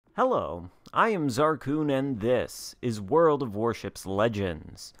Hello, I am Xarkun and this is World of Warships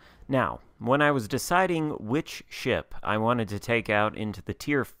Legends. Now, when I was deciding which ship I wanted to take out into the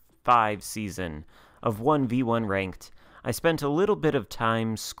Tier 5 season of 1v1 Ranked, I spent a little bit of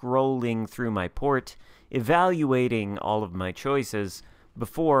time scrolling through my port, evaluating all of my choices,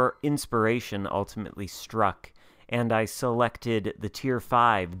 before inspiration ultimately struck, and I selected the Tier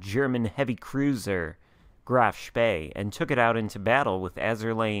 5 German heavy cruiser, Graf Spee, and took it out into battle with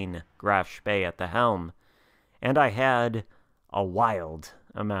Azerlane Graf Spee at the helm. And I had a wild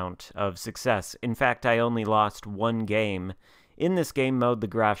amount of success. In fact, I only lost one game. In this game mode, the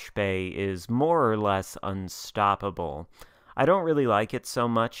Graf Spee is more or less unstoppable. I don't really like it so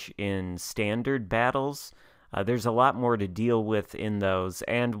much in standard battles. There's a lot more to deal with in those,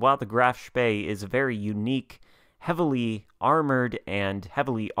 and while the Graf Spee is a very unique, heavily armored and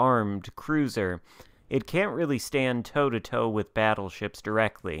heavily armed cruiser, it can't really stand toe-to-toe with battleships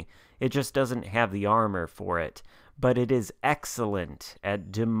directly. It just doesn't have the armor for it. But it is excellent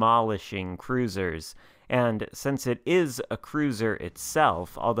at demolishing cruisers. And since it is a cruiser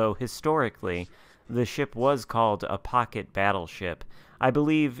itself, although historically the ship was called a pocket battleship, I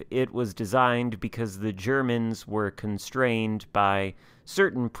believe it was designed because the Germans were constrained by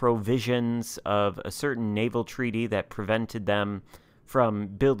certain provisions of a certain naval treaty that prevented them from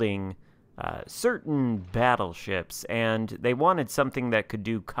building certain battleships, and they wanted something that could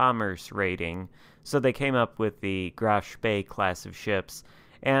do commerce raiding, so they came up with the Graf Spee class of ships.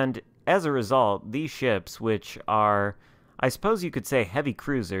 And as a result, these ships, which are, I suppose you could say, heavy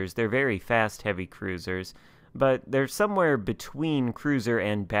cruisers, they're very fast heavy cruisers, but they're somewhere between cruiser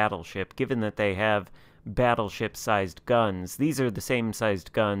and battleship, given that they have battleship-sized guns. These are the same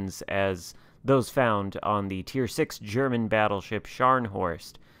sized guns as those found on the Tier 6 German battleship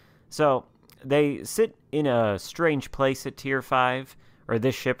Scharnhorst. So, they sit in a strange place at Tier 5, or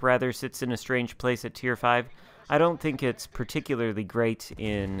this ship, rather, sits in a strange place at Tier 5. I don't think it's particularly great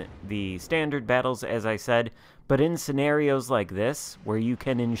in the standard battles, as I said, but in scenarios like this, where you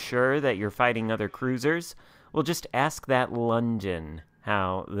can ensure that you're fighting other cruisers, well, just ask that London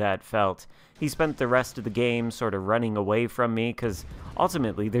how that felt. He spent the rest of the game sort of running away from me, because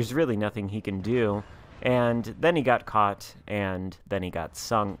ultimately there's really nothing he can do, and then he got caught, and then he got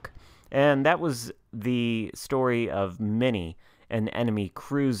sunk. And that was the story of many an enemy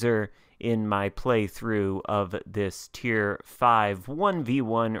cruiser in my playthrough of this Tier 5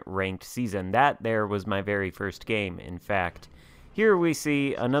 1v1 ranked season. That there was my very first game, in fact. Here we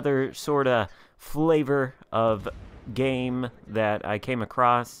see another sort of flavor of game that I came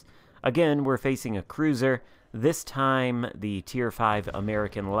across. Again, we're facing a cruiser. This time, the Tier 5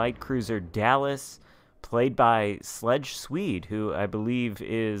 American light cruiser Dallas, played by Sledge Swede, who I believe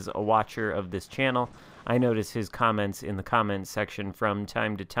is a watcher of this channel. I notice his comments in the comments section from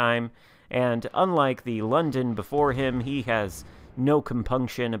time to time, and unlike the London before him, he has no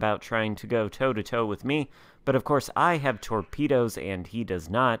compunction about trying to go toe-to-toe with me, but of course I have torpedoes and he does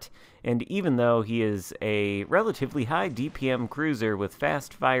not, and even though he is a relatively high DPM cruiser with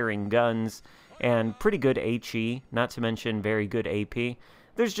fast-firing guns and pretty good HE, not to mention very good AP,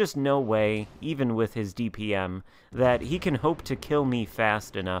 there's just no way, even with his DPM, that he can hope to kill me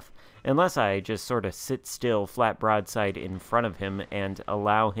fast enough unless I just sort of sit still flat broadside in front of him and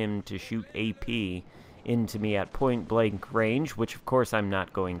allow him to shoot AP into me at point-blank range, which of course I'm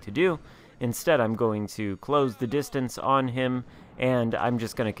not going to do. Instead, I'm going to close the distance on him, and I'm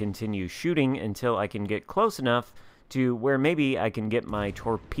just going to continue shooting until I can get close enough to where maybe I can get my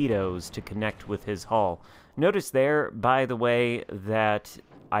torpedoes to connect with his hull. Notice there, by the way, that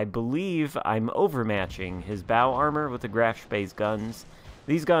I believe I'm overmatching his bow armor with the Graf Spee's guns.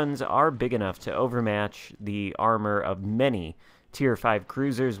 These guns are big enough to overmatch the armor of many Tier 5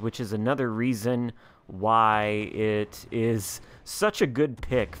 cruisers, which is another reason why it is such a good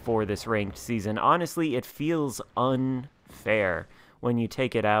pick for this ranked season. Honestly, it feels unfair when you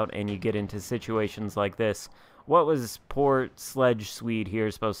take it out and you get into situations like this. What was poor Sledge Swede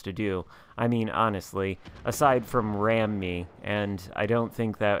here supposed to do? I mean, honestly, aside from ram me, and I don't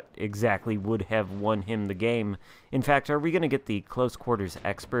think that exactly would have won him the game. In fact, are we going to get the close quarters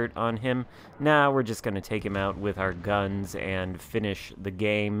expert on him? Nah, we're just going to take him out with our guns and finish the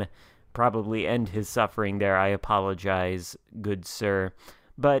game. Probably end his suffering there. I apologize, good sir.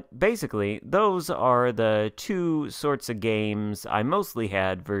 But basically, those are the two sorts of games I mostly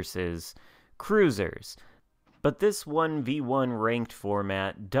had versus cruisers. But this 1v1 ranked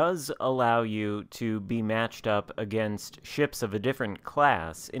format does allow you to be matched up against ships of a different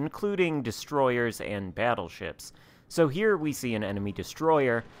class, including destroyers and battleships. So here we see an enemy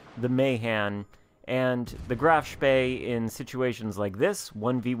destroyer, the Mahan, And the Graf Spee in situations like this,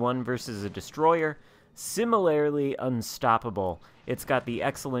 1v1 versus a destroyer, similarly unstoppable. It's got the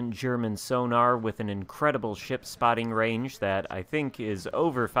excellent German sonar with an incredible ship spotting range that I think is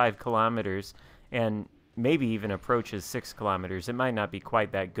over 5 kilometers and maybe even approaches 6 kilometers. It might not be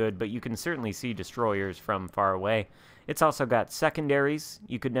quite that good, but you can certainly see destroyers from far away. It's also got secondaries.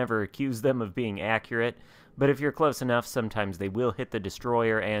 You could never accuse them of being accurate, but if you're close enough, sometimes they will hit the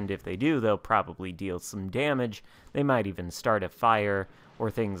destroyer, and if they do, they'll probably deal some damage. They might even start a fire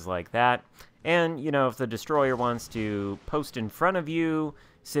or things like that. And, you know, if the destroyer wants to post in front of you,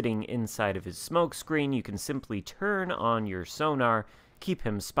 sitting inside of his smoke screen, you can simply turn on your sonar, keep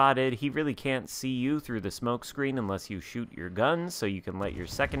him spotted. He really can't see you through the smoke screen unless you shoot your guns, so you can let your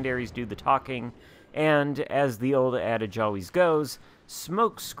secondaries do the talking. And as the old adage always goes,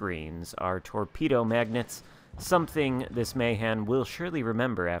 smoke screens are torpedo magnets, something this Mayhem will surely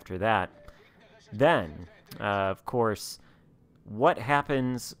remember after that. Then, of course, what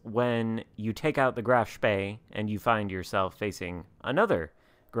happens when you take out the Graf Spee and you find yourself facing another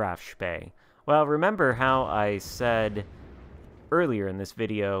Graf Spee? Well, remember how I said earlier in this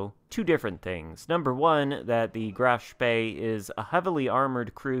video two different things. Number one, that the Graf Spee is a heavily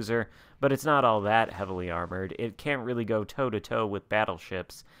armored cruiser, but it's not all that heavily armored. It can't really go toe-to-toe with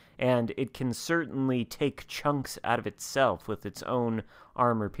battleships, and it can certainly take chunks out of itself with its own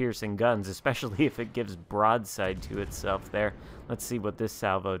armor-piercing guns, especially if it gives broadside to itself there. Let's see what this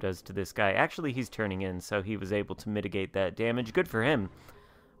salvo does to this guy. Actually, he's turning in, so he was able to mitigate that damage. Good for him.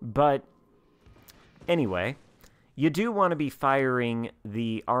 But anyway, you do want to be firing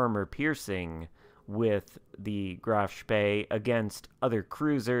the armor-piercing with the Graf Spee against other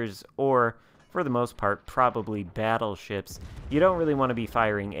cruisers, or, for the most part, probably battleships. You don't really want to be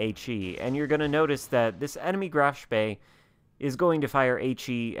firing HE, and you're going to notice that this enemy Graf Spee is going to fire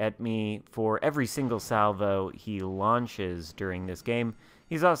HE at me for every single salvo he launches during this game.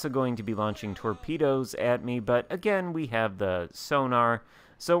 He's also going to be launching torpedoes at me, but again, we have the sonar,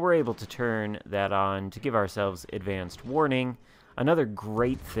 so we're able to turn that on to give ourselves advanced warning. Another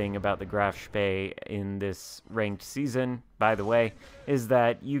great thing about the Graf Spee in this ranked season, by the way, is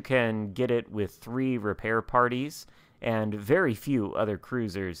that you can get it with 3 repair parties, and very few other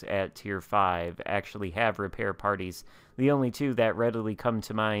cruisers at Tier 5 actually have repair parties. The only 2 that readily come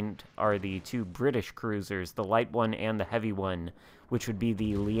to mind are the 2 British cruisers, the light one and the heavy one, which would be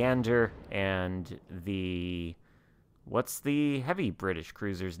the Leander and the... What's the heavy British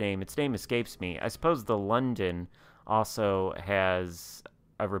cruiser's name? Its name escapes me. I suppose the London also has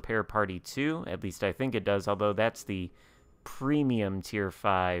a repair party too. At least I think it does, although that's the premium Tier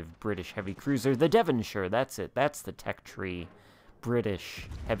 5 British heavy cruiser. The Devonshire, that's it. That's the tech tree British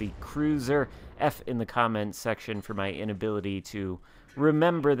heavy cruiser. F in the comments section for my inability to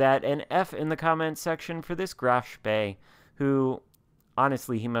remember that, and F in the comments section for this Graf Spee, who...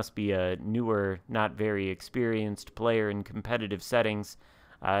 honestly, he must be a newer, not very experienced player in competitive settings.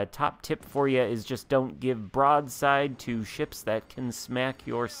 Top tip for you is just don't give broadside to ships that can smack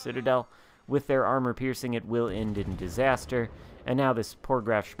your citadel. With their armor piercing, it will end in disaster. And now this poor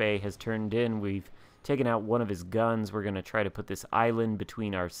Graf Spee has turned in. We've taken out one of his guns. We're going to try to put this island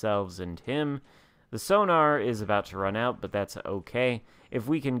between ourselves and him. The sonar is about to run out, but that's okay. If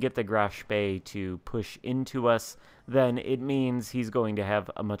we can get the Graf Spee to push into us, then it means he's going to have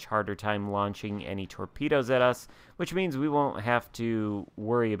a much harder time launching any torpedoes at us, which means we won't have to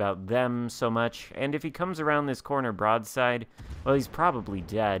worry about them so much. And if he comes around this corner broadside, well, he's probably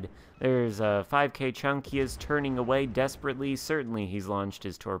dead. There's a 5k chunk he is turning away desperately. Certainly he's launched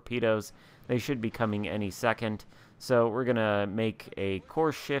his torpedoes. They should be coming any second. So we're going to make a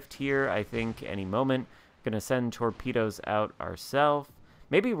course shift here, I think, any moment. Going to send torpedoes out ourselves.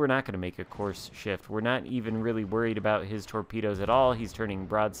 Maybe we're not going to make a course shift. We're not even really worried about his torpedoes at all. He's turning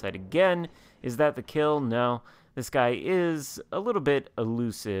broadside again. Is that the kill? No. This guy is a little bit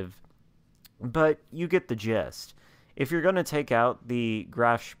elusive, but you get the gist. If you're going to take out the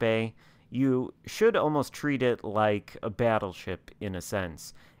Graf Spee, you should almost treat it like a battleship in a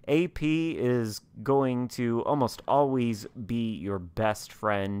sense. AP is going to almost always be your best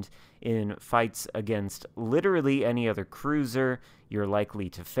friend in fights against literally any other cruiser you're likely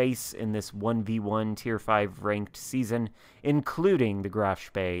to face in this 1v1 Tier 5 ranked season, including the Graf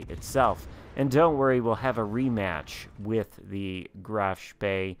Spee itself. And don't worry, we'll have a rematch with the Graf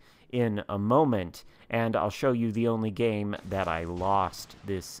Spee in a moment, and I'll show you the only game that I lost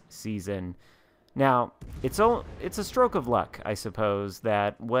this season. Now, it's a stroke of luck, I suppose,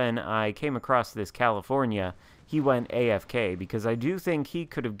 that when I came across this California, he went AFK, because I do think he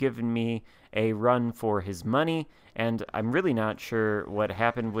could have given me a run for his money, and I'm really not sure what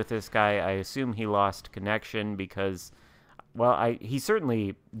happened with this guy. I assume he lost connection because, well, he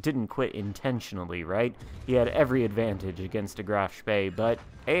certainly didn't quit intentionally, right? He had every advantage against a Graf Spee, but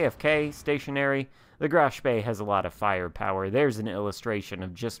AFK, stationary, the Graf Spee has a lot of firepower. There's an illustration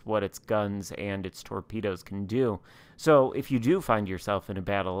of just what its guns and its torpedoes can do. So if you do find yourself in a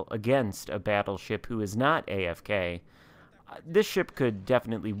battle against a battleship who is not AFK, this ship could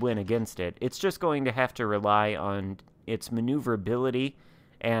definitely win against it. It's just going to have to rely on its maneuverability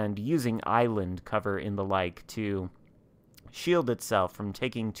and using island cover and the like to shield itself from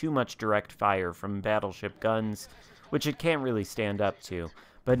taking too much direct fire from battleship guns, which it can't really stand up to.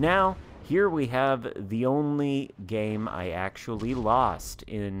 But now, here we have the only game I actually lost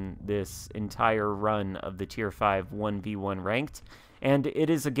in this entire run of the Tier 5 1v1 ranked, and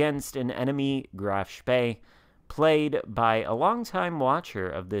it is against an enemy Graf Spee, played by a longtime watcher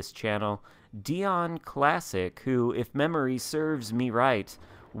of this channel, Dion Classic, who, if memory serves me right,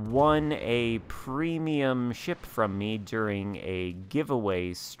 won a premium ship from me during a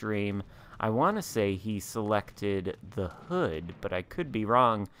giveaway stream. I want to say he selected the Hood, but I could be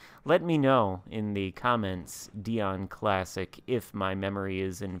wrong. Let me know in the comments, Dion Classic, if my memory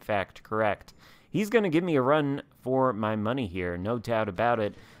is in fact correct. He's going to give me a run for my money here, no doubt about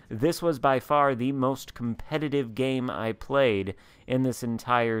it. This was by far the most competitive game I played in this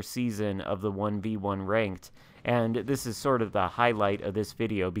entire season of the 1v1 ranked. And this is sort of the highlight of this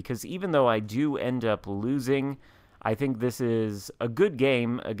video, because even though I do end up losing, I think this is a good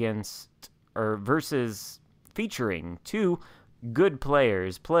game versus featuring two good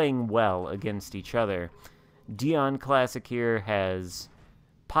players playing well against each other. Dion Classic here has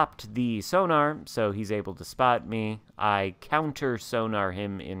popped the sonar, so he's able to spot me. I counter sonar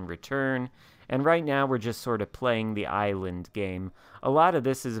him in return, and right now we're just sort of playing the island game. A lot of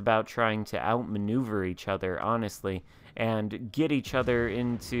this is about trying to outmaneuver each other, honestly, and get each other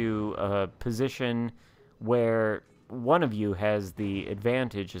into a position where one of you has the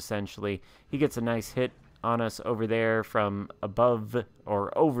advantage, essentially. He gets a nice hit on us over there from above,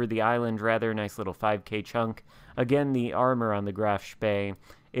 or over the island, rather. Nice little 5k chunk. Again, the armor on the Graf Spee,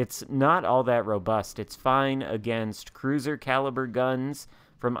 it's not all that robust. It's fine against cruiser caliber guns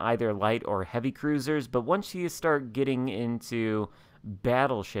from either light or heavy cruisers, but once you start getting into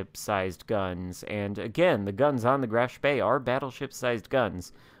battleship-sized guns, and again, the guns on the Graf Spee are battleship-sized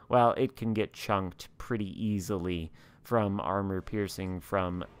guns, well, it can get chunked pretty easily from armor piercing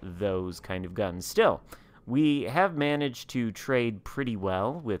from those kind of guns. Still, we have managed to trade pretty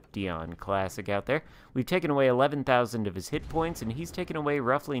well with Dion Classic out there. We've taken away 11,000 of his hit points, and he's taken away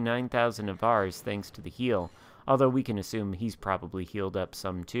roughly 9,000 of ours thanks to the heal, although we can assume he's probably healed up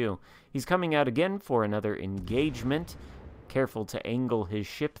some too. He's coming out again for another engagement. Careful to angle his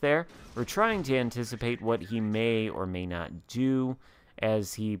ship there. We're trying to anticipate what he may or may not do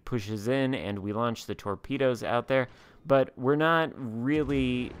as he pushes in, and we launch the torpedoes out there, but we're not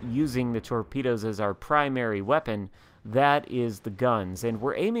really using the torpedoes as our primary weapon. That is the guns, and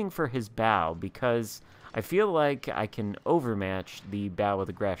we're aiming for his bow because I feel like I can overmatch the bow of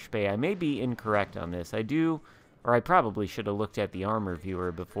the Graf Spee. I may be incorrect on this. I probably should have looked at the armor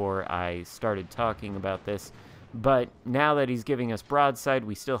viewer before I started talking about this. But now that he's giving us broadside,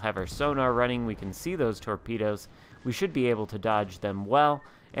 we still have our sonar running. We can see those torpedoes. We should be able to dodge them well.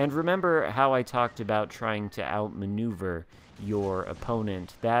 And remember how I talked about trying to outmaneuver your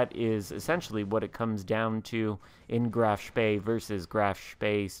opponent. That is essentially what it comes down to in Graf Spee versus Graf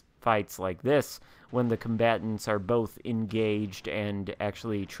Spee fights like this, when the combatants are both engaged and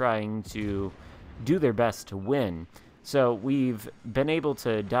actually trying to do their best to win. So we've been able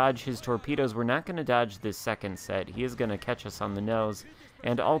to dodge his torpedoes. We're not going to dodge this second set. He is going to catch us on the nose.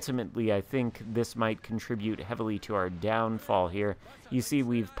 And ultimately, I think this might contribute heavily to our downfall here. You see,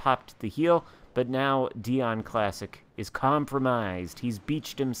 we've popped the heel, but now Dion Classic is compromised. He's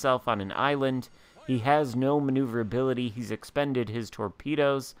beached himself on an island. He has no maneuverability. He's expended his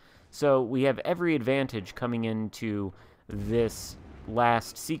torpedoes. So we have every advantage coming into this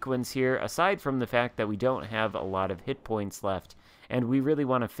last sequence here, aside from the fact that we don't have a lot of hit points left, and we really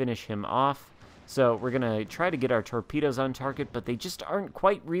want to finish him off. So we're going to try to get our torpedoes on target, but they just aren't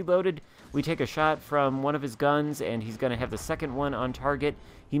quite reloaded. We take a shot from one of his guns, and he's going to have the second one on target.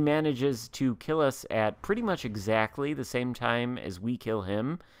 He manages to kill us at pretty much exactly the same time as we kill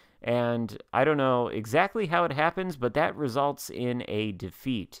him. And I don't know exactly how it happens, but that results in a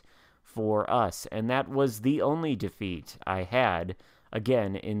defeat for us. And that was the only defeat I had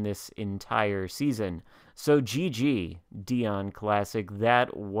again in this entire season. So GG, Dion Classic.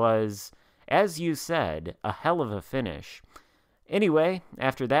 That was, as you said, a hell of a finish. Anyway,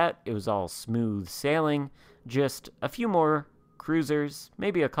 after that, it was all smooth sailing. Just a few more cruisers,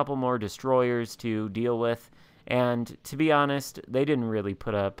 maybe a couple more destroyers to deal with. And to be honest, they didn't really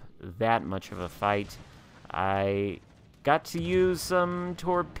put up that much of a fight. I got to use some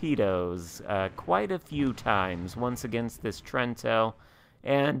torpedoes quite a few times, once against this Trento,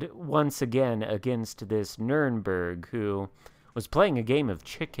 and once again against this Nuremberg, who was playing a game of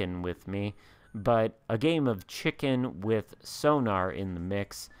chicken with me, but a game of chicken with sonar in the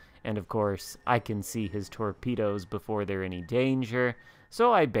mix, and of course, I can see his torpedoes before they're any danger,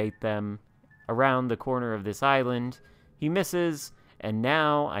 so I bait them around the corner of this island. He misses, and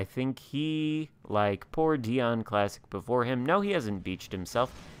now I think he, like poor Dion Classic before him, no, he hasn't beached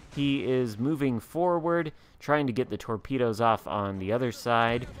himself. He is moving forward, trying to get the torpedoes off on the other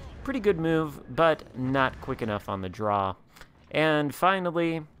side. Pretty good move, but not quick enough on the draw. And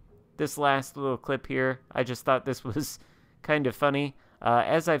finally, this last little clip here, I just thought this was kind of funny.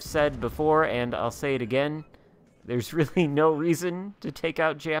 As I've said before, and I'll say it again, there's really no reason to take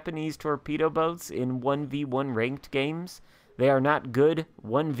out Japanese torpedo boats in 1v1 ranked games. They are not good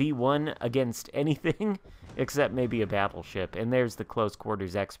 1v1 against anything, except maybe a battleship. And there's the close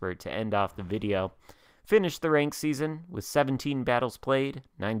quarters expert to end off the video. Finished the ranked season with 17 battles played,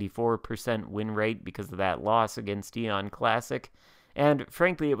 94% win rate because of that loss against Dion Classic. And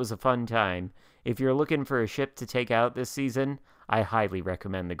frankly, it was a fun time. If you're looking for a ship to take out this season, I highly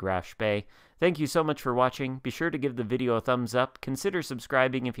recommend the Graf Spee. Thank you so much for watching. Be sure to give the video a thumbs up, consider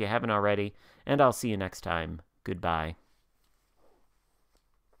subscribing if you haven't already, and I'll see you next time. Goodbye.